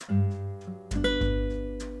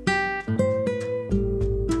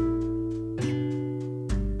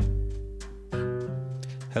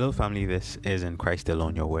Hello, family. This is In Christ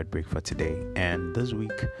Alone, your word break for today. And this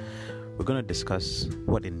week, we're going to discuss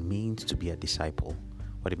what it means to be a disciple.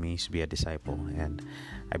 And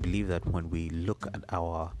I believe that when we look at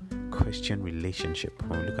our Christian relationship,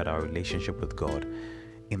 when we look at our relationship with God,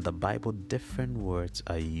 in the Bible, different words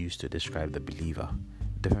are used to describe the believer.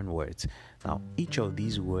 Different words. Now, each of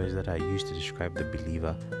these words that are used to describe the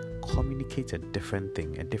believer communicates a different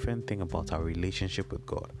thing about our relationship with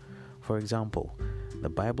God. For example, the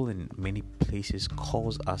Bible in many places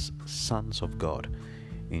calls us sons of God.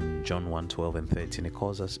 In John 1:12 and 13,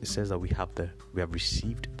 it says that we have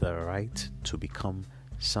received the right to become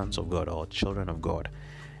sons of God or children of God.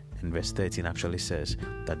 And verse 13 actually says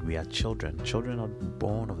that we are children not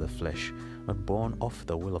born of the flesh, not born of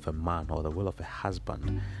the will of a man or the will of a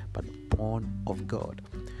husband, but born of God.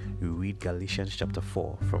 We read Galatians chapter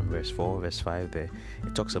 4 from verse 5 there.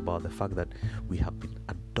 It talks about the fact that we have been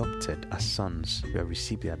adopted as sons. We have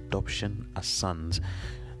received the adoption as sons.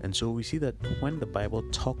 And so we see that when the Bible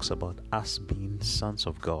talks about us being sons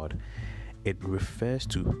of God, it refers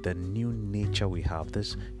to the new nature we have,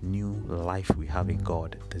 this new life we have in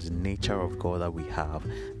God, this nature of God that we have,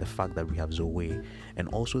 the fact that we have Zoe, and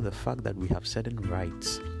also the fact that we have certain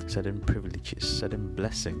rights, certain privileges, certain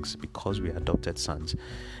blessings because we are adopted sons.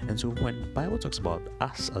 And so when the Bible talks about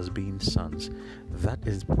us as being sons, that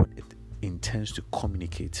is what it intends to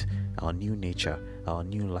communicate: our new nature, our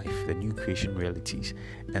new life, the new creation realities,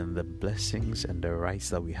 and the blessings and the rights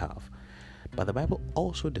that we have. But the Bible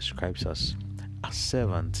also describes us as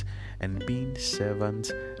servants, and being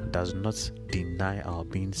servants does not deny our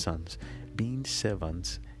being sons. Being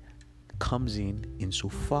servants comes in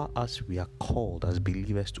insofar as we are called as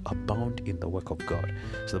believers to abound in the work of God.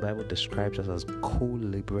 So the Bible describes us as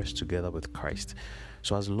co-laborers together with Christ.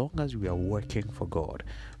 So as long as we are working for God,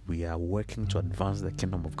 we are working to advance the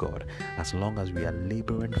kingdom of God. As long as we are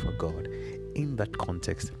laboring for God, in that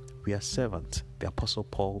context, we are servants. The Apostle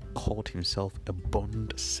Paul called himself a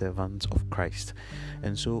bond servant of Christ.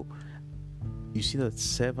 And so you see that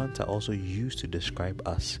servants are also used to describe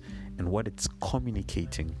us. And what it's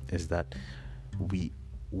communicating is that we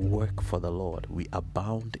work for the Lord. We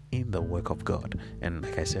abound in the work of God. And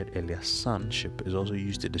like I said earlier, sonship is also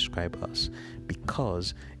used to describe us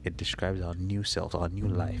because it describes our new self, our new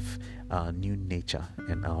life, our new nature,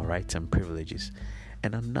 and our rights and privileges.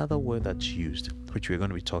 And another word that's used, which we're going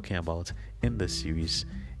to be talking about in this series,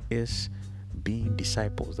 is being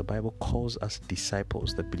disciples. The Bible calls us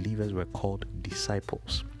disciples. The believers were called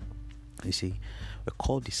disciples. You see, we're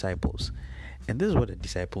called disciples. And this is what a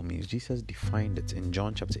disciple means. Jesus defined it in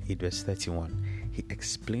John chapter 8 verse 31. He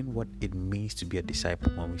explained what it means to be a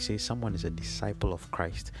disciple. When we say someone is a disciple of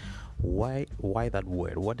Christ, why that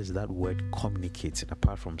word? What does that word communicate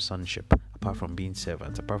apart from sonship, apart from being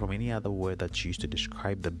servants, apart from any other word that's used to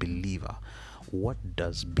describe the believer? What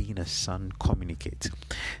does being a son communicate?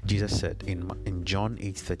 Jesus said in John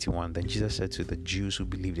 8:31, then Jesus said to the Jews who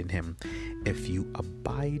believed in him, "If you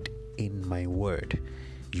abide in my word,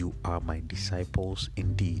 you are my disciples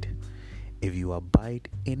indeed." If you abide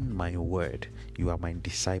in my word, you are my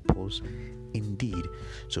disciples indeed.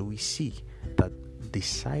 So we see that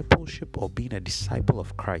discipleship, or being a disciple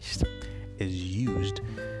of Christ, is used,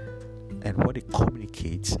 and what it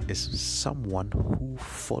communicates is someone who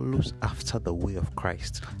follows after the way of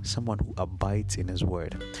Christ, someone who abides in his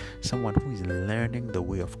word, someone who is learning the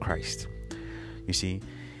way of Christ. You see,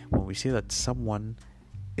 when we say that someone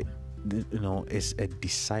is a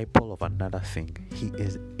disciple of another thing, he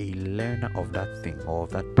is a learner of that thing or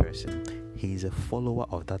of that person. He is a follower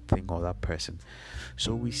of that thing or that person.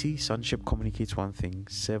 So we see sonship communicates one thing,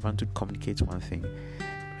 servanthood communicates one thing,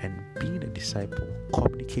 and being a disciple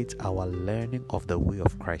communicates our learning of the way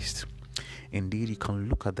of Christ. Indeed, you can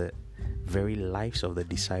look at the very lives of the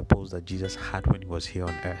disciples that Jesus had when he was here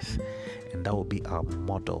on earth, and that will be our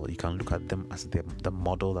model. You can look at them as the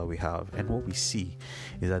model that we have, and what we see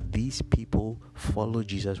is that these people follow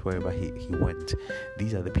Jesus wherever he went.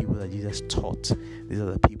 These are the people that Jesus taught. These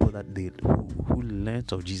are the people that who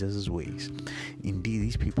learned of Jesus' ways. Indeed,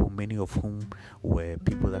 these people, many of whom were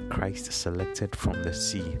people that Christ selected from the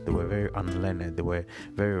sea. They were very unlearned, they were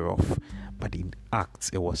very rough, but in Acts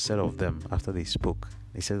it was said of them after they spoke,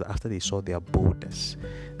 they said that after they saw their boldness,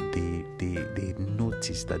 they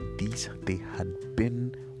noticed that they had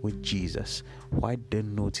been with Jesus. Why did they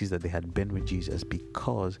notice that they had been with Jesus?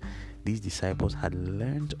 Because these disciples had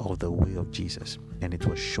learned of the way of Jesus, and it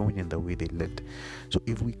was shown in the way they lived. So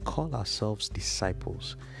if we call ourselves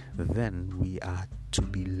disciples, then we are to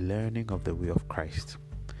be learning of the way of Christ.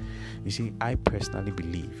 You see, I personally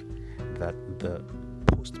believe that the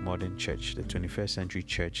postmodern church, the 21st century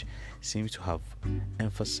church, seems to have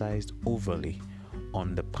emphasized overly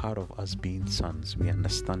on the part of us being sons. We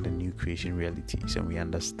understand the new creation realities, and we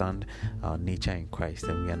understand our nature in Christ,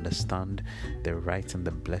 and we understand the rights and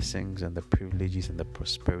the blessings and the privileges and the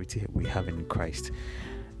prosperity we have in Christ.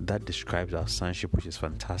 That describes our sonship, which is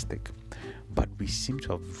fantastic. But we seem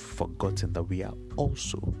to have forgotten that we are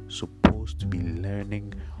also supposed to be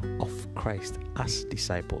learning of Christ as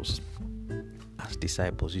disciples. As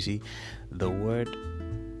disciples, you see, the word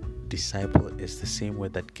disciple is the same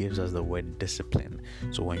word that gives us the word discipline.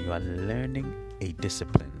 So when you are learning a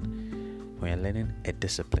discipline,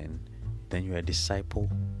 then you are a disciple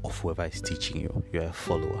of whoever is teaching you. You are a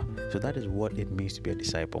follower. So that is what it means to be a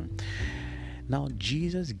disciple. Now,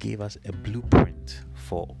 Jesus gave us a blueprint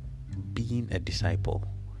for being a disciple.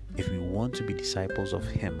 If we want to be disciples of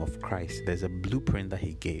Him, of Christ, there's a blueprint that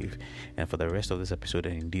He gave. And for the rest of this episode,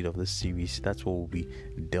 and indeed of this series, that's what we'll be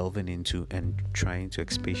delving into and trying to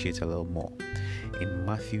expatiate a little more. In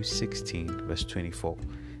Matthew 16, verse 24,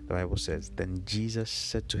 the Bible says, "Then Jesus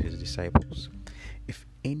said to His disciples, 'If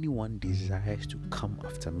anyone desires to come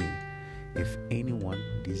after me,'" If anyone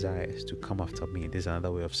desires to come after me, this is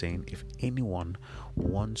another way of saying if anyone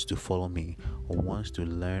wants to follow me, or wants to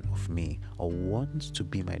learn of me, or wants to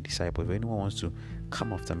be my disciple, if anyone wants to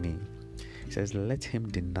come after me, it says, "Let him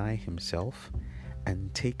deny himself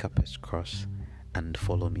and take up his cross and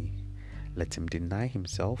follow me." Let him deny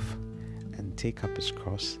himself and take up his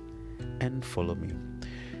cross and follow me.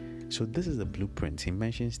 So this is the blueprint. He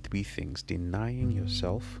mentions 3 things: denying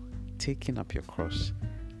yourself, taking up your cross,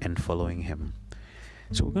 and following Him.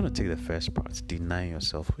 So we're going to take the first part, deny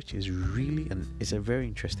yourself, which is really it's a very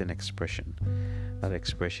interesting expression. That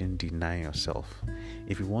expression, deny yourself.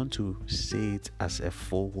 If you want to say it as a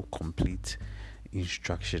full, complete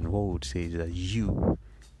instruction, what we would say is that you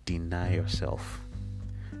deny yourself.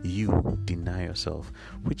 You deny yourself,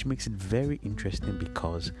 which makes it very interesting,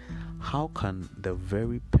 because how can the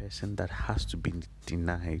very person that has to be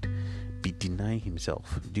denied be denying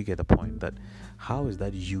himself? Do you get the point? That how is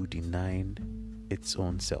that you denying its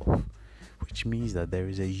own self? Which means that there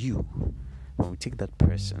is a you. When we take that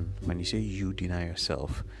person, when you say you deny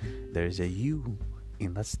yourself, there is a you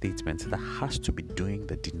in that statement that has to be doing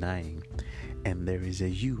the denying, and there is a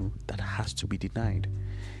you that has to be denied.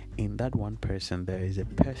 In that one person, there is a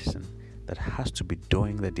person that has to be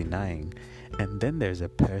doing the denying, and then there's a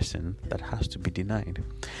person that has to be denied.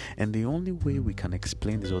 And the only way we can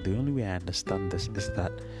explain this, or the only way I understand this, is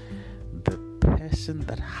that the person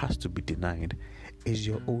that has to be denied is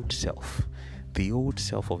your old self. The old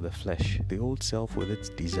self of the flesh, the old self with its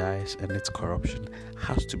desires and its corruption,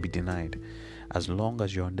 has to be denied. As long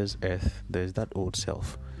as you're on this earth, there's that old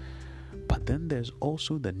self. But then there's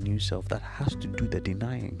also the new self that has to do the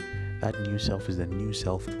denying. That new self is the new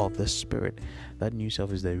self of the Spirit. That new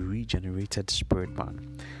self is the regenerated spirit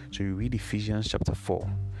man. So you read Ephesians chapter 4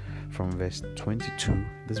 from verse 22.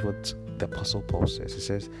 This is what the Apostle Paul says. He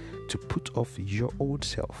says to put off your old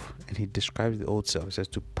self. And he describes the old self. He says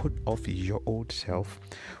to put off your old self,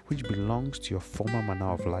 which belongs to your former manner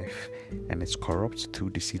of life and is corrupt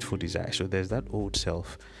through deceitful desire. So there's that old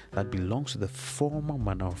self that belongs to the former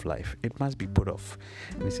manner of life. It must be put off.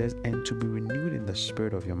 And he says, and to be renewed in the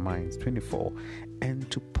spirit of your minds. 24. And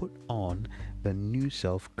to put on the new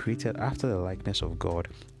self, created after the likeness of God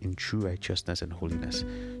in true righteousness and holiness.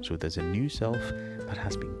 So there's a new self that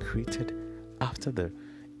has been created after the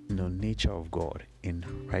nature of God in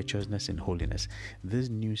righteousness and holiness. This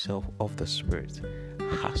new self of the Spirit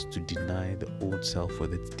has to deny the old self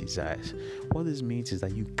with its desires. What this means is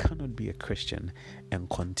that you cannot be a Christian and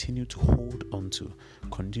continue to hold on to,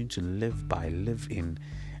 continue to live in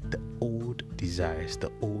the old desires,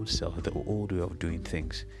 the old self, the old way of doing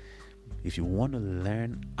things. If you want to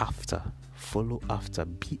learn after, follow after,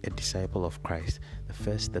 be a disciple of Christ, the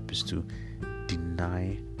first step is to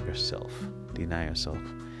deny yourself. Deny yourself.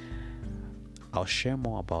 I'll share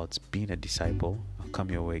more about being a disciple. I'll come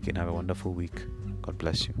your way again. Have a wonderful week. God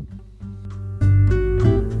bless you.